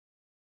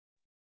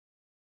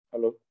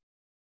Hello.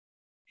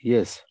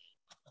 Yes,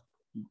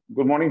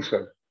 Good morning,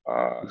 sir.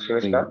 good Shall I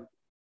start? morning.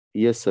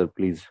 Yes, sir,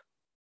 please.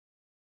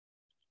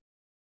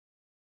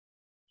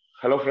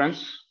 Hello, friends.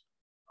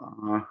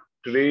 Uh,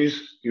 Today is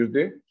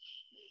Tuesday,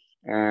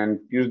 and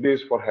Tuesday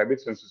is for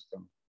habits and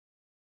system.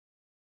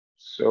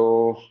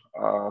 So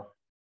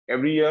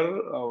every year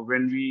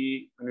when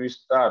we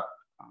start,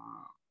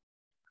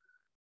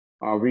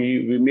 uh,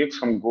 we make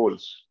some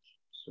goals.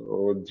 So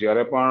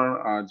જ્યારે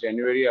પણ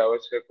જાન્યુઆરી આવે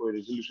છે કોઈ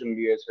resolution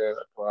લઈએ છે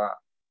અથવા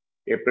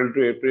April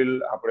two April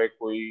આપણે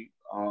કોઈ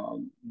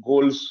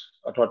ગોલ્સ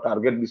અથવા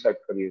ટાર્ગેટ ડિસાઇડ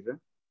કરીએ છીએ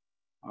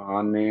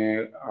અને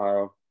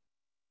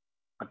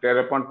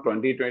અત્યારે પણ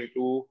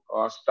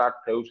 2022 સ્ટાર્ટ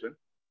થયું છે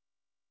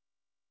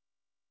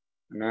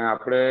અને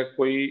આપણે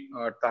કોઈ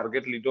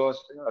ટાર્ગેટ લીધો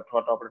હશે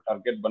અથવા તો આપણે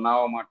ટાર્ગેટ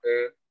બનાવવા માટે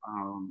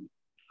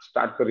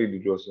સ્ટાર્ટ કરી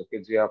દીધો હશે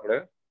કે જે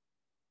આપણે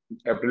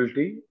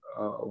એપ્રિલથી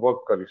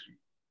વર્ક કરીશું.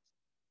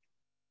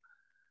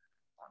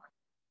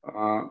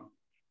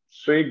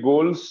 સો એ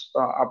ગોલ્સ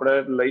આપણે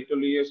લઈ તો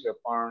લઈએ છે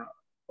પણ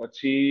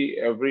પછી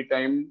every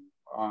time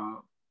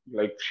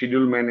like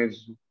schedule manage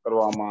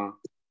કરવામાં,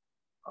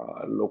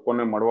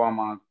 લોકોને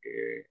મળવામાં કે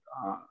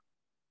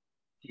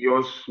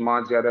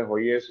કિયોસ્કમાં જ્યારે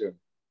હોઈએ છે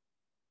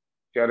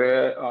ત્યારે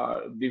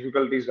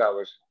ડિફિકલ્ટીઝ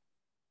આવે છે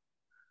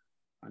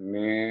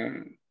અને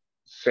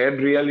સેડ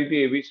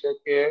રિયાલિટી એવી છે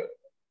કે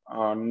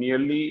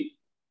નિયરલી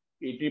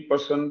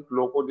 80%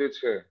 લોકો જે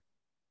છે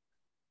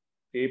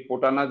તે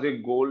પોતાના જે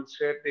ગોલ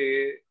છે તે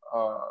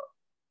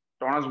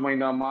 3 જ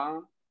મહિનામાં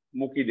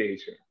મૂકી દે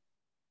છે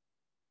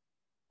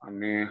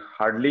અને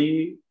હાર્ડલી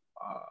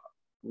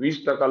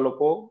 20%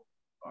 લોકો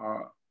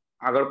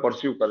આગળ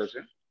પરસ્યુ કરે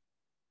છે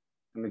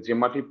અને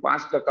જેમાંથી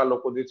 5%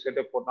 લોકો જે છે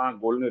તે પોતાના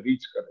ગોલને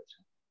રીચ કરે છે.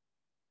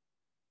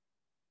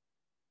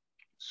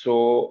 સો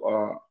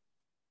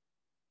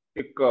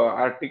એક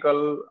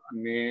આર્ટિકલ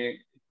અને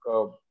એક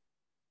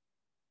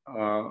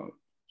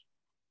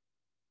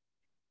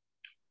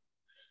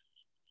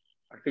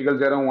આર્ટિકલ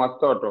જ્યારે હું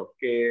વાંચતો હતો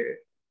કે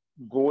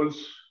ગોલ્સ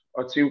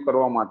અચીવ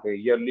કરવા માટે,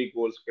 યરલી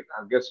ગોલ્સ કે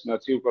ટાર્ગેટ્સને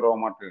અચીવ કરવા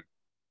માટે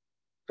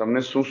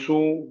તમને શું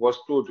શું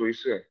વસ્તુઓ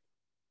જોઈશે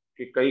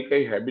કે કઈ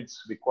કઈ હેબિટ્સ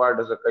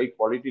રિક્વાયર્ડ હશે, કઈ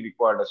ક્વોલિટી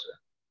રિક્વાયર્ડ હશે,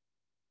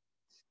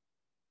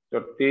 તો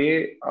તે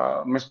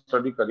મેં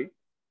સ્ટડી કરી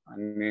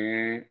અને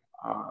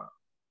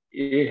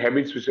એ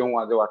હેબિટ્સ વિશે હું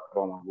આજે વાત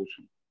કરવા માંગુ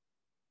છું.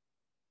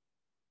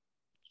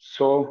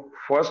 સો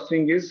first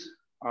thing is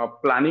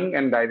planning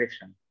and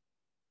direction.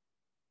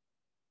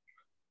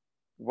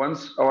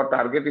 Once our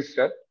target is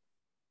set,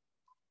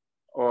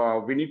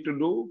 we need to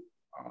do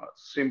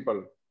simple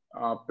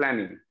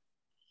planning.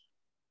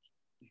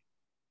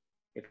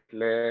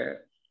 એટલે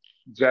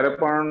જ્યારે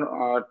પણ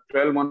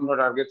 12 મંથનો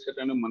ટાર્ગેટ છે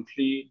તેને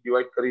મંથલી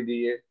ડિવાઈડ કરી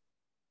દઈએ,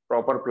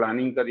 પ્રોપર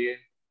પ્લાનિંગ કરીએ,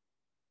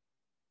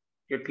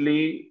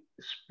 કેટલી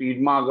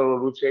સ્પીડમાં આગળ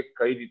વધવું છે,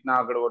 કઈ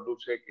રીતના આગળ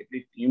વધવું છે,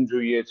 કેટલી ટીમ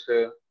જોઈએ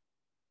છે,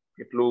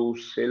 કેટલું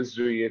સેલ્સ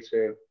જોઈએ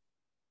છે,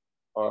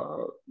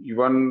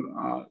 ઇવન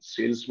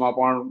સેલ્સમાં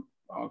પણ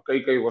કઈ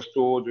કઈ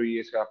વસ્તુઓ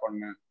જોઈએ છે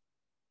આપણને.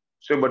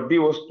 સો એ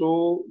બધી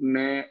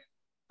વસ્તુને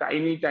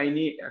ટાઈની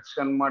ટાઈની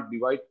એક્શનમાં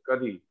ડિવાઈડ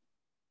કરી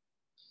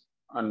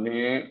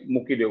અને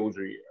મૂકી દેવું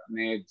જોઈએ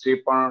અને જે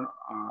પણ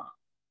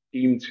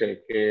ટીમ છે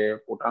કે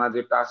પોતાના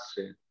જે ટાસ્ક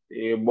છે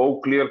એ બહુ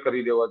ક્લિયર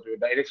કરી દેવા જોઈએ,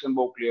 ડાયરેક્શન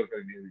બહુ ક્લિયર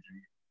કરી દેવી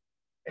જોઈએ,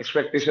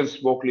 એક્સપેક્ટેશન્સ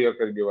બહુ ક્લિયર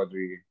કરી દેવા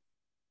જોઈએ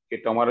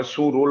કે તમારે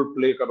શું રોલ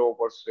પ્લે કરવો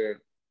પડશે,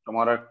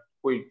 તમારા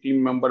કોઈ ટીમ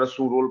મેમ્બરે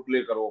શું રોલ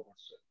પ્લે કરવો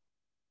પડશે.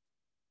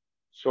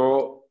 સો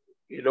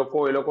એ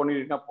લોકોની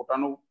રીતના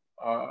પોતાનું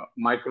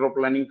માઇક્રો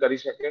પ્લાનિંગ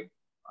કરી શકે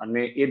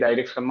અને એ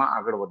ડાયરેક્શનમાં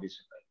આગળ વધી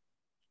શકાય.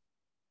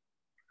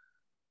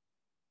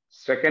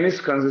 Second is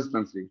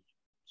consistency.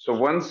 So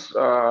once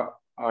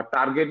a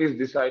target is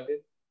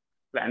decided,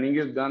 planning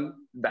is done,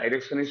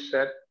 direction is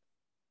set,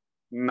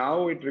 now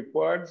it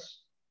requires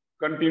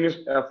continuous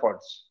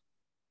efforts.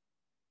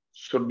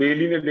 So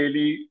daily ને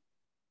daily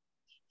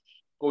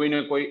કોઈ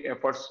ને કોઈ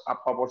એફર્ટ્સ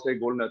આપવા પડશે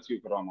ગોલને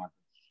અચીવ કરવા માટે.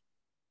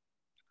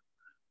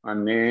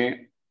 અને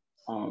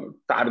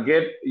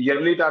ટાર્ગેટ,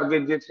 યરલી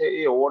ટાર્ગેટ જે છે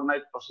એ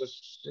ઓવરનાઇટ પ્રોસેસ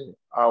છે,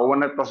 આ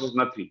ઓવરનાઇટ પ્રોસેસ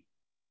નથી.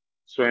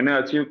 સો એને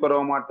અચીવ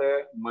કરવા માટે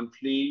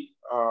મંથલી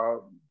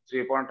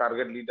જે પણ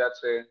ટાર્ગેટ લીધા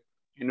છે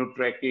એનું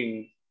ટ્રેકિંગ,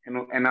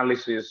 એનું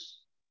એનાલિસિસ,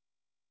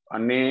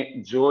 અને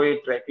જો એ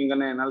ટ્રેકિંગ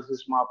અને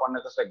એનાલિસિસમાં આપણને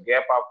કશે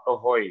ગેપ આવતો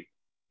હોય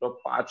તો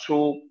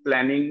પાછું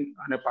પ્લાનિંગ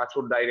અને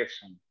પાછું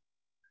ડાયરેક્શન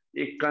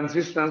એ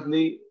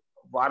કન્સિસ્ટન્ટલી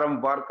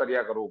વારંવાર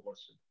કર્યા કરવું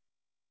પડશે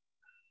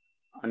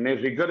અને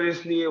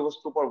રિગરસલી એ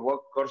વસ્તુ પર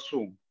વર્ક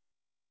કરશું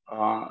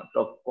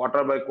તો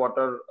ક્વાર્ટર બાય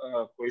ક્વાર્ટર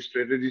કોઈ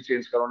સ્ટ્રેટેજી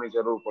ચેન્જ કરવાની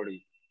જરૂર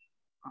પડી,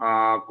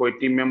 કોઈ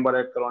ટીમ મેમ્બર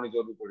એડ કરવાની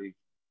જરૂર પડી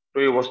તો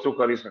એ વસ્તુ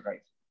કરી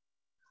શકાય.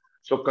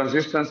 સો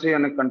કન્સિસ્ટન્સી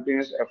અને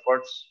કન્ટિન્યુઅસ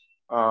એફર્ટ્સ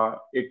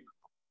એક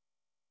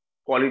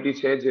ક્વોલિટી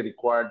છે જે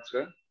રિક્વાયર્ડ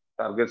છે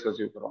ટાર્ગેટ્સ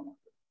અચીવ કરવા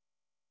માટે.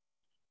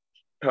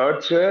 થર્ડ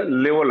છે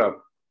લેવલ અપ.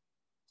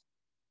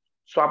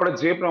 સો આપણે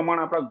જે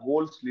પ્રમાણે આપણા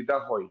ગોલ્સ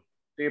લીધા હોય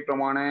તે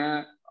પ્રમાણે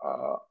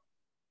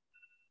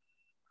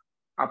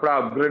આપણા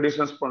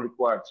અપગ્રેડેશન્સ પણ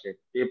રિક્વાયર્ડ છે,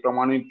 એ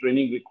પ્રમાણેની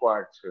ટ્રેનિંગ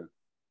રિક્વાયર્ડ છે.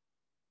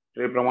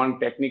 તે પ્રમાણે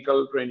ટેકનિકલ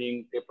ટ્રેનિંગ,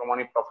 તે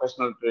પ્રમાણે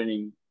પ્રોફેશનલ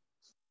ટ્રેનિંગ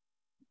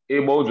એ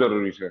બહુ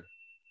જરૂરી છે.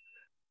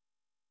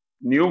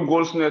 ન્યૂ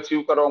ગોલ્સને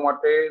અચીવ કરવા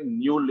માટે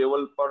ન્યૂ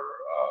લેવલ પર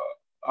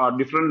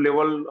ડિફરન્ટ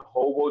લેવલ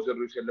હોવું બહુ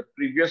જરૂરી છે. એટલે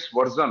પ્રીવિયસ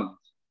વર્ઝન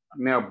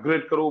ને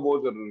અપગ્રેડ કરવું બહુ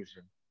જરૂરી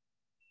છે.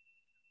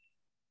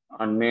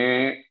 અને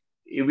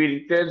એવી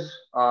રીતે જ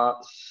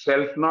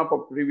સેલ્ફના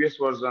પ્રીવિયસ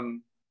વર્ઝન,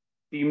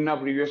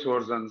 ટીમના પ્રીવિયસ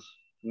વર્ઝન્સ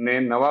ને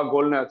નવા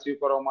ગોલને અચીવ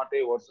કરવા માટે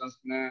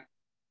વર્ઝન્સને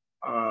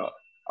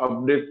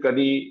અપડેટ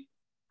કરી,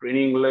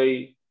 ટ્રેનિંગ લઈ,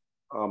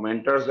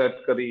 મેન્ટર્સ એડ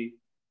કરી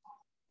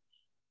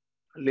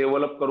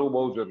લેવલ અપ કરવું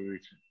બહુ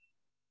જરૂરી છે.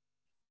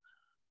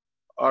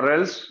 or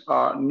else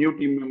new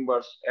team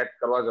members add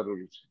કરવા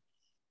જરૂરી છે.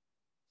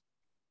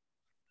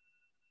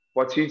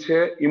 પછી છે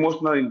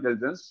ઇમોશનલ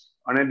ઇન્ટેલિજન્સ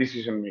અને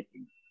ડિસિઝન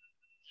મેકિંગ.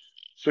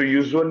 સો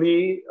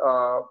યુઝ્યુઅલી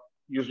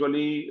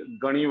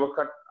ઘણી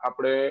વખત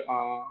આપણે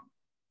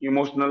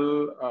ઇમોશનલ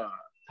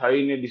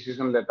થઈને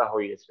ડિસિઝન લેતા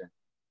હોઈએ છીએ.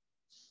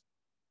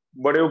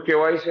 બટ એવું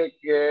કહેવાય છે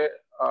કે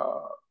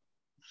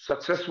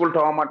સક્સેસફુલ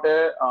થવા માટે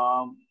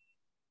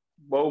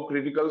બહુ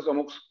ક્રિટિકલ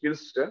અમુક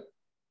સ્કિલ્સ છે,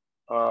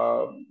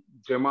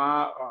 જેમાં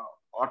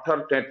ઓથર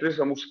 33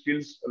 અમુક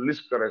સ્કિલ્સ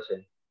લિસ્ટ કરે છે.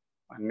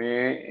 અને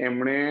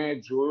એમણે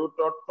જોયું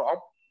તો ટોપ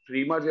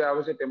 3 માં જે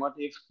આવે છે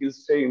તેમાંથી એક સ્કિલ્સ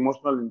છે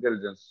ઇમોશનલ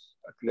ઇન્ટેલિજન્સ.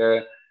 એટલે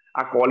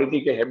આ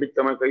ક્વોલિટી કે હેબિટ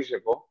તમે કહી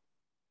શકો.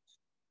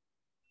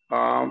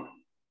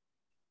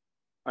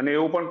 અને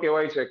એવું પણ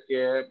કહેવાય છે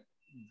કે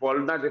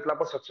વર્લ્ડના જેટલા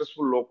પણ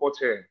સક્સેસફુલ લોકો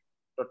છે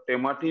તો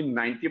તેમાંથી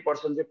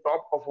 90% જે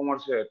ટોપ પરફોર્મર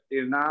છે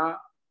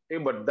તે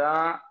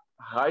બધા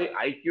હાઈ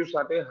આઈક્યુ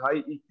સાથે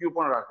હાઈ ઇક્યુ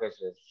પણ રાખે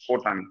છે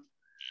પોતાની,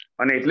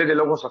 અને એટલે જ એ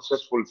લોકો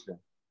સક્સેસફુલ છે.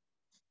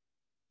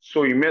 સો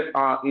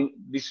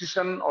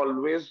ડિસિઝન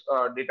ઓલવેઝ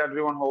ડેટા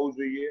ડ્રીવન હોવું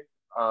જોઈએ.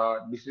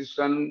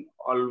 Decision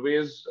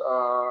always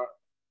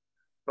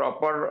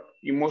proper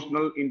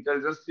emotional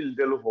intelligence થી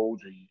લીધેલું હોવું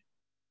જોઈએ.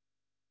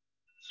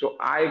 સો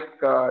આ એક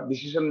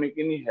ડિસિઝન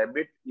મેકિંગની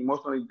હેબિટ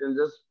ઇમોશનલ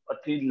ઇન્ટેલિજન્સ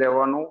થી જ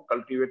લેવાનું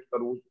કલ્ટિવેટ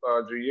કરવું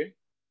જોઈએ.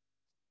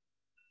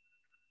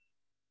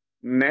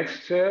 નેક્સ્ટ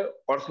છે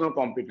પર્સનલ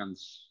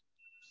કોમ્પિટન્સ.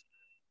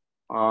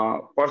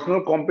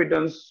 પર્સનલ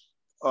કોમ્પિટન્સ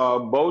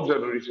બહુ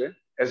જરૂરી છે.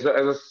 As a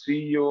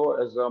CEO,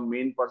 as a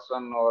main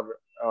person or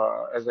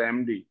as a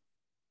MD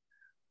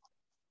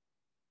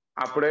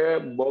આપણે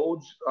બહુ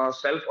જ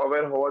સેલ્ફ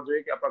અવેર હોવા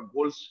જોઈએ કે આપણા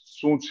ગોલ્સ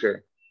શું છે,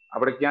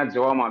 આપણે ક્યાં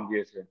જવા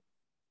માંગીએ છીએ.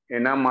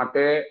 એના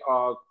માટે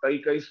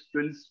કઈ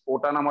સ્કિલ્સ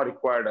પોતાનામાં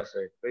રિક્વાયર્ડ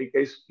હશે,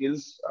 કઈ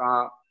સ્કિલ્સ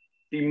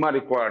ટીમમાં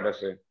રિક્વાયર્ડ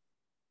હશે,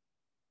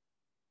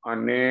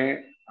 અને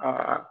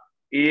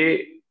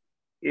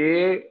એ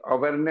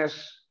અવેરનેસ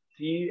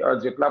થી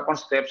જેટલા પણ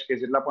સ્ટેપ્સ કે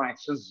જેટલા પણ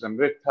એક્શન્સ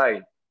જનરેટ થાય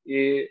એ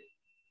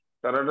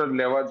તરત જ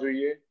લેવા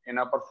જોઈએ,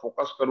 એના પર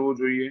ફોકસ કરવું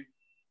જોઈએ.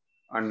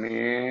 અને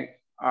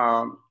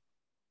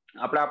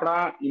આપણે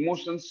આપણા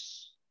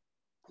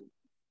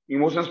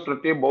ઇમોશન્સ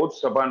પ્રત્યે બહુ જ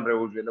સભાન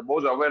રહેવું જોઈએ, એટલે બહુ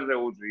જ અવેર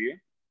રહેવું જોઈએ.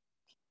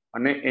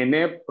 અને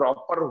એને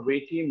પ્રોપર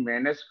વેથી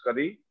મેનેજ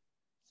કરી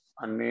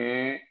અને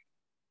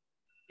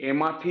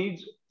એમાંથી જ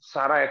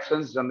સારા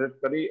એક્શન્સ જનરેટ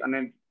કરી અને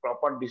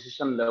પ્રોપર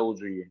ડિસિઝન લેવું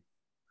જોઈએ.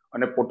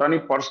 અને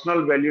પોતાની પર્સનલ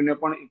વેલ્યુને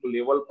પણ એક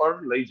લેવલ પર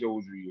લઈ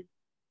જવું જોઈએ.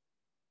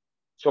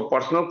 સો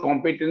પર્સનલ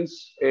કોમ્પિટન્સ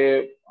એ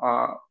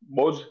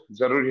બહુ જ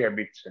જરૂરી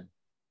હેબિટ છે.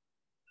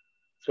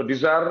 So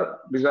these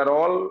are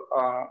all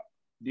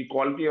the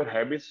quality or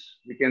habits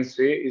we can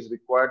say is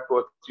required to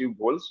achieve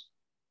goals.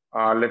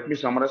 Let me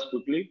summarize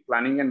quickly: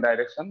 planning and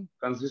direction,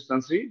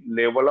 consistency,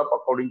 level up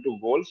according to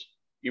goals,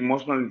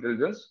 emotional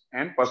intelligence,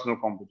 and personal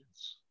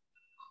competence.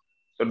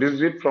 So this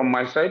is it from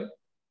my side.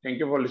 Thank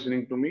you for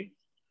listening to me.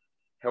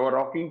 Have a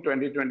rocking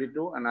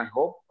 2022, and I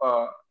hope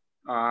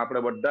આપણે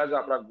બધા જ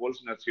આપણા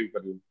ગોલ્સને achieve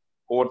કરીએ.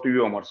 Over to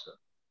you, Amar sir.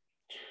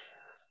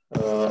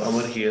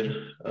 Amar here.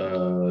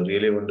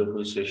 Really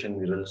wonderful session,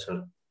 Viral sir.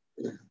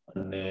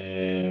 અને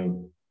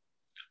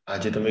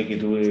આજે તમે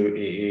કીધું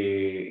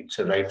it's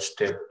a right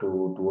step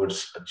towards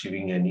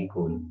achieving any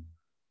goal.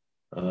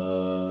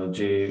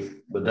 જે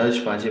બધા જ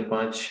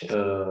પાંચ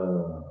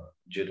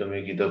જે તમે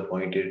કીધા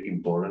પોઈન્ટ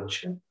ઇમ્પોર્ટન્ટ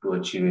છે to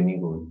achieve any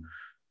goal.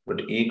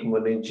 But એક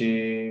મને જે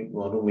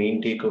મારું મેઇન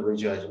ટેક અવે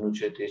જે આજનું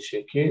છે તે છે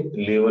કે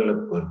લેવલ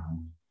અપ કરવું.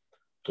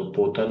 તો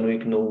પોતાનું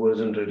એક નવું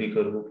વર્ઝન રેડી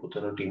કરવું,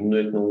 પોતાના ટીમનું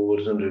એક નવું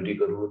વર્ઝન રેડી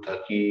કરવું,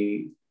 તાકી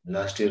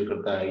લાસ્ટ યર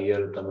કરતા આ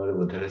યર તમારે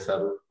વધારે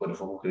સારું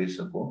પરફોર્મ કરી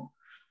શકો.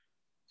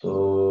 તો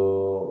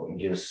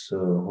યસ,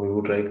 હું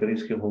એવું ટ્રાય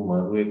કરીશ કે હું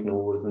મારું એક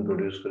નવું વર્ઝન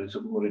પ્રોડ્યુસ કરી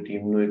શકું, મારી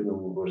ટીમનું એક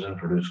નવું વર્ઝન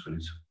પ્રોડ્યુસ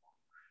કરી શકું.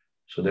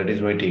 So that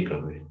is my tech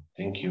અવે.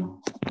 Thank you.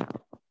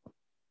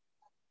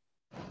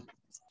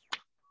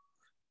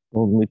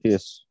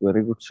 Mitesh,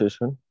 very good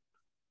session.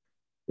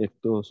 એક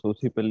તો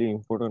સૌથી પહેલી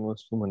ઇમ્પોર્ટન્ટ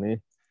વસ્તુ મને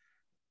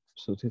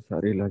સૌથી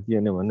સારી લાગી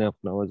અને મને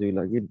અપનાવવા જેવી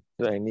લાગી,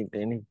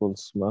 ટાઇની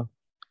ગોલ્સમાં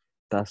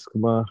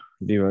ટાસ્કમાં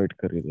ડિવાઈડ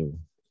કરી દેવું.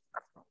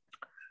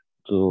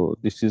 તો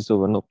this is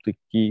one of the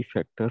key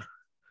factor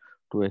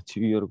to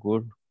achieve your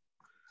goal.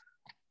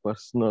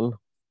 Personal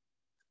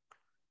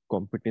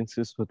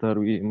કોમ્પિટન્સીસ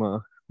વધારવી, એમાં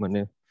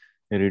મને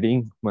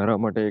રીડિંગ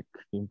મારા માટે એક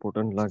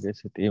ઇમ્પોર્ટન્ટ લાગે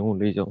છે, તે હું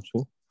લઈ જાઉં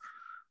છું.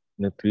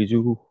 અને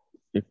ત્રીજું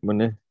એક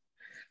મને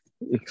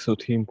એક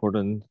સૌથી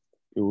ઇમ્પોર્ટન્ટ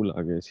એવું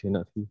લાગે છે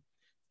એનાથી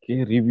કે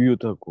રિવ્યુ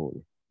ધ ગોલ,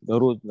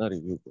 દરરોજના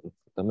રિવ્યુ કરો.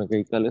 તમે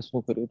ગઈકાલે શું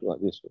કર્યું હતું,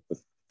 આજે શું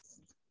કર્યું.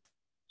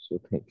 So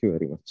thank you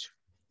very much.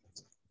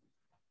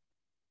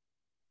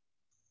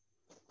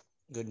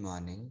 Good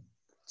morning,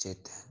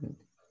 Chetan.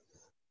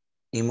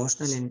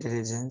 Emotional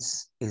intelligence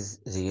is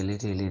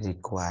really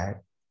required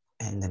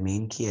and the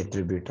main key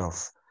attribute of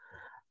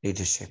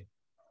leadership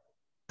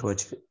to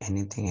achieve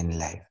anything in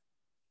life.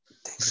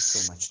 Thank you so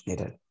much,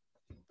 Niral.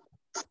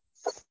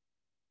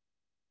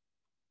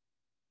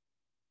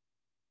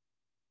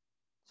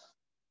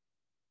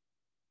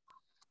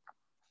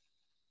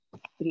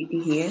 Preeti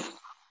here.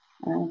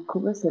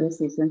 ખૂબ જ સરસ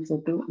session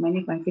હતું. મને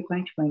 5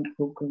 point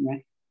ખૂબ ગમ્યા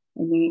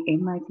અને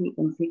એમાંથી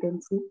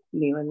consistency,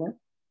 level up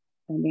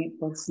અને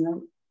personal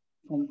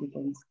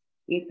competence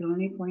એ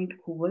ત્રણેય પોઈન્ટ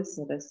ખૂબ જ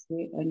સરસ છે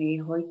અને એ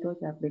હોય તો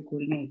જ આપણે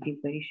ગોલને એચીવ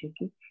કરી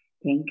શકીએ.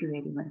 Thank you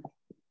very much.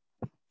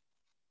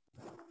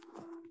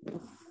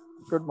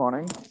 Good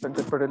morning,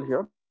 Sanket Patel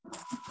here.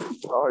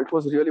 It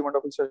was really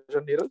wonderful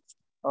session, Niral.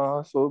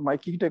 So my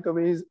key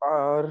takeaways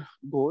are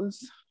goals,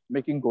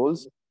 making goals,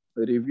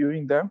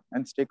 reviewing them,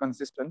 and stay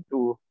consistent to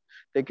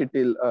take it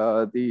till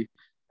the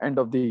end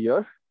of the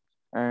year.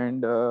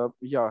 And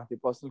the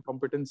personal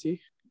competency,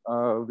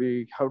 we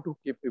have to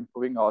keep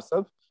improving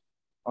ourselves.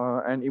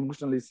 And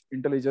emotional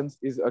intelligence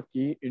is a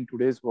key in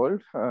today's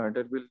world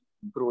that will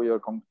grow your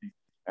company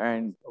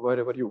and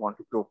wherever you want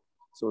to grow.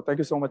 So thank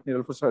you so much,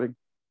 Niral, for sharing.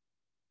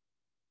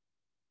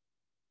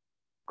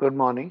 Good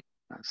morning,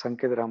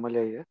 Sanket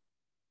Ramalia here.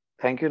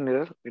 Thank you,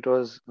 Niral. It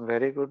was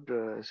very good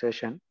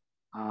session.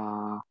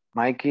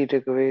 My key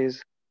takeaways: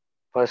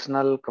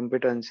 personal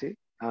competency,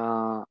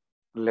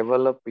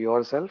 level up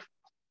yourself,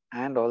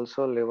 and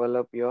also level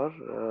up your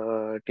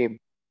team.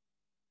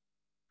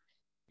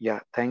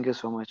 Yeah, thank you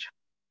so much.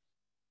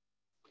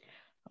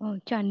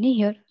 Chandni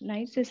here.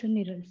 Nice session,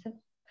 Niral sir.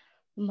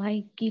 My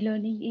key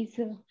learning is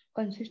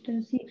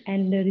consistency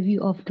and the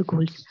review of the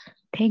goals.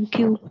 Thank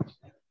you.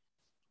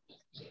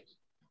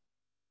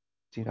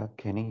 Chirag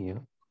Kenny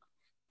here.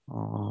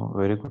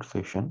 Very good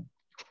session.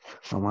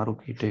 અમારું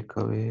કી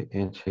takeaway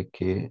એ છે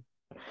કે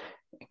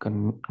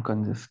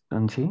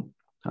consistency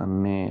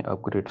અને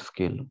upgrade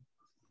skill.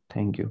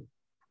 Thank you.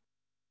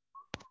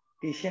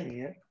 Ishan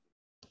here.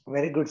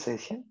 Very good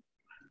session.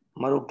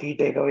 મારું કી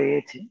takeaway એ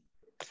છે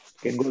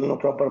કે ગોલનો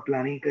proper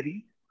planning કરી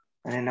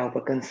અને એના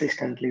ઉપર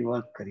કન્સિસ્ટન્ટલી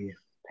વર્ક કરીએ.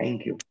 Thank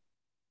you.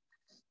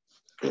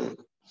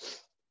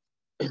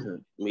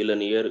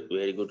 Milan here.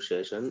 Very good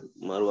session.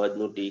 મારું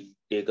આજનું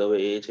ટેકઅવે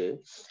એ છે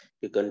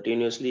કે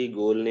કન્ટિન્યુઅસલી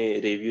ગોલને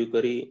રિવ્યુ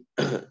કરી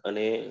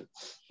અને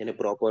એને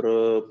પ્રોપર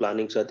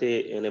પ્લાનિંગ સાથે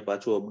એને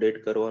પાછું અપડેટ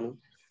કરવાનું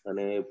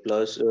અને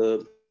પ્લસ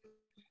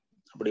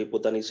આપણી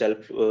પોતાની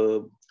સેલ્ફ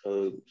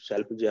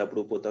જે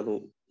આપણું પોતાનું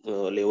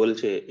લેવલ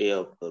છે એ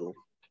અપ કરવું.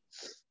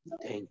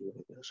 Thank you.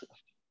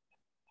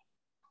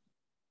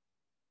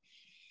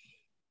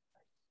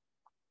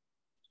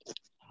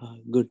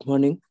 Good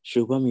morning,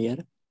 Shubham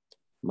here.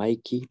 My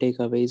key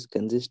takeaway is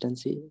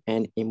consistency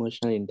and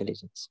emotional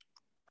intelligence.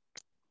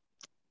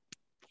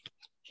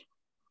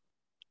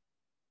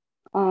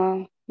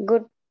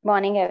 Good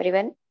morning,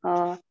 everyone.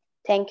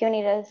 Thank you,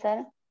 Niral sir.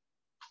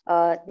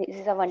 This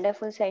is a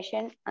wonderful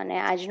session. અને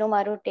આજનું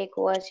મારું ટેક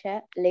ઓવર છે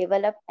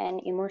level up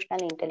and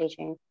emotional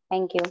intelligence.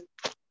 Thank you.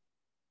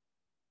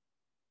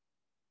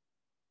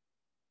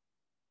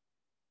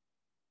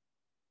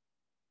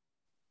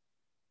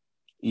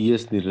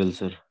 Yes, Niral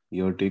sir.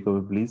 Your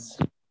takeaway, please.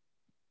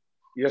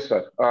 Yes,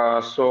 sir.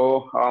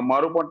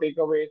 મારું પણ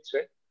takeaway એ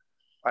છે,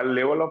 આ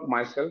level of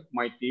my self,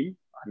 my team,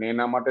 અને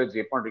એના માટે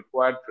જે પણ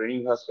રિક્વાયર્ડ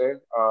ટ્રેનિંગ હશે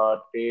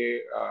તે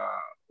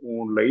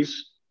હું લઈશ.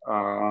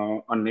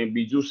 અને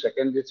બીજું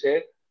સેકન્ડ જે છે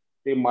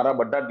તે મારા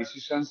બધા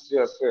ડિસિશન્સ જે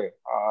હશે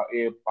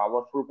એ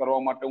પાવરફુલ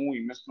કરવા માટે હું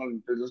ઇમોશનલ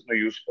ઇન્ટેલિજન્સનો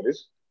યુઝ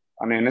કરીશ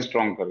અને એને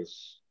સ્ટ્રોંગ કરીશ.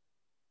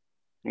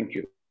 Thank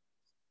you.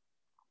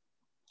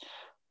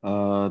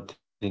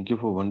 Thank you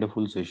for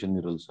wonderful session,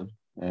 Niral sir.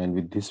 And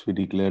with this, we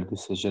declare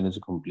this session as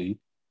complete.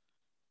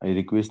 I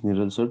request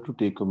Niral sir to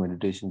take a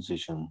meditation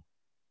session.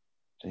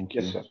 Thank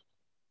you. Yes, sir.